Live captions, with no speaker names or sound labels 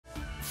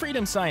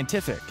Freedom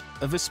Scientific,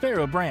 a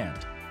Vispero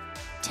brand.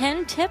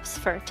 10 tips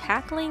for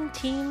tackling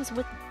Teams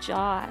with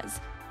JAWS.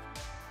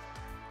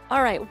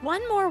 All right,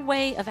 one more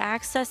way of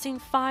accessing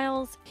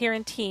files here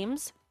in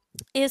Teams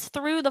is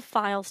through the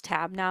Files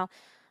tab. Now,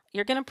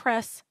 you're going to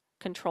press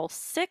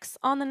Control-6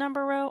 on the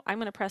number row. I'm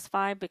going to press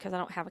 5 because I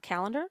don't have a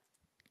calendar.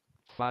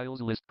 Files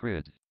list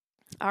grid.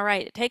 All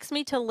right, it takes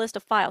me to a list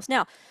of files.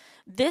 Now,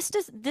 this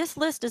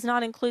list does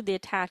not include the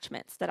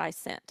attachments that I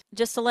sent.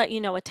 Just to let you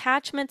know,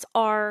 attachments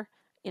are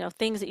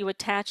things that you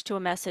attach to a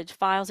message,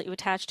 files that you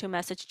attach to a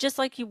message, just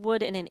like you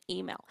would in an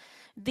email.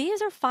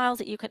 These are files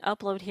that you can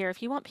upload here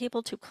if you want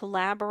people to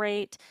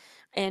collaborate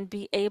and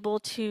be able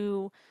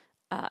to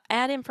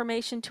add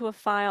information to a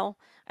file.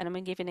 And I'm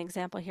going to give you an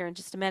example here in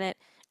just a minute.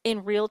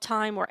 In real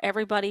time, where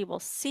everybody will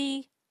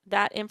see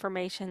that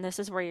information, this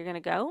is where you're going to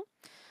go.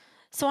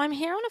 So I'm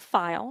here on a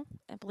file.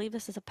 I believe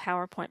this is a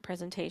PowerPoint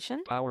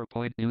presentation.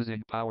 PowerPoint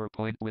using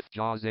PowerPoint with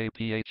JAWS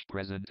APH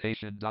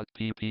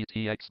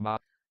presentation.pptxmod.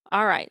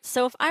 All right,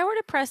 so if I were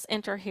to press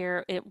enter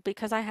here,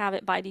 because I have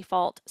it by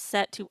default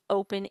set to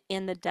open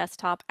in the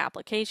desktop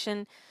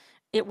application,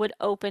 it would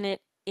open it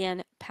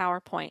in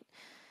PowerPoint.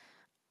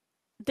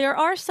 There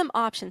are some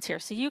options here.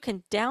 So you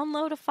can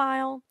download a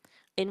file,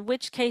 in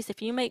which case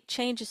if you make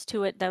changes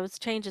to it, those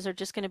changes are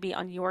just going to be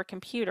on your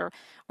computer,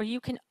 or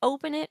you can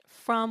open it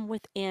from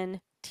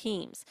within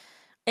Teams.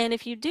 And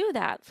if you do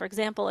that, for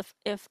example,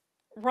 if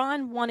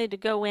Ron wanted to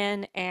go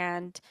in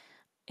and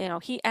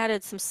he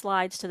added some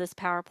slides to this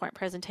PowerPoint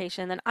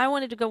presentation, then I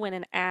wanted to go in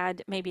and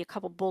add maybe a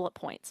couple bullet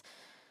points.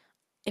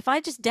 If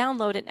I just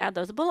download it and add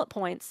those bullet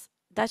points,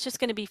 that's just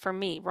going to be for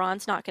me.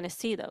 Ron's not going to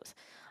see those.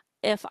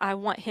 If I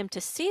want him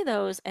to see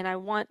those and I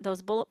want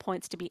those bullet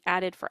points to be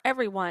added for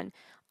everyone,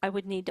 I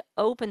would need to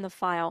open the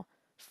file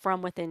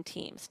from within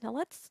Teams. Now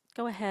let's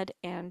go ahead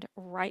and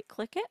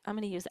right-click it. I'm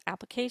going to use the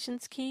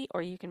Applications key,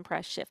 or you can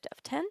press Shift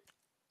F10.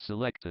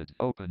 Selected.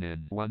 Open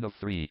in 1 of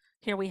 3.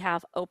 Here we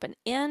have Open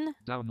In.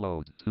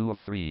 Download 2 of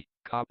 3.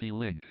 Copy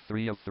link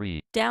 3 of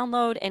 3.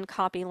 Download and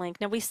copy link.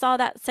 Now we saw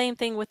that same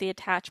thing with the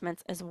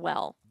attachments as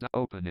well.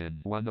 Open in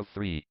 1 of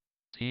 3.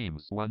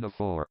 Teams 1 of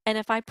 4. And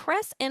if I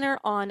press enter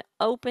on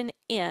Open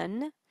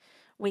In,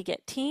 we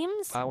get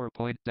Teams.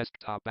 PowerPoint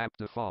desktop app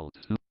default.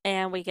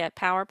 And we get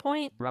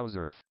PowerPoint.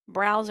 Browser.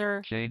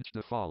 Change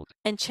default.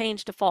 And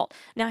change default.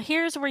 Now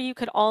here's where you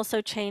could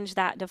also change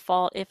that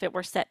default if it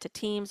were set to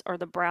Teams or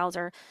the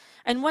browser.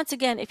 And once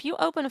again, if you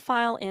open a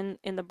file in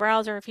the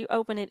browser, if you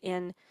open it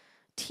in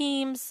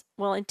Teams,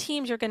 well, in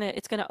Teams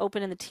it's gonna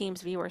open in the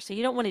Teams viewer. So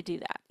you don't want to do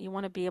that. You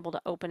want to be able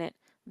to open it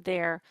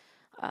there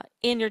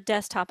in your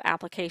desktop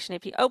application.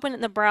 If you open it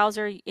in the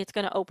browser, it's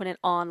going to open it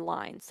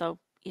online. So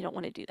you don't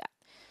want to do that.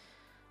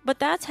 But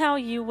that's how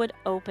you would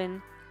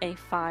open a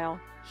file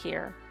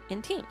here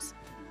in Teams.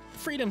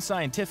 Freedom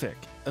Scientific,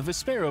 a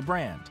Vispero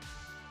brand.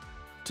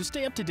 To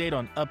stay up to date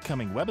on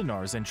upcoming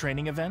webinars and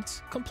training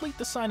events, complete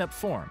the sign-up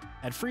form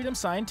at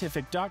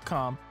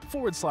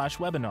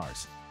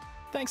freedomscientific.com/webinars.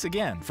 Thanks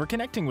again for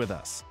connecting with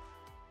us.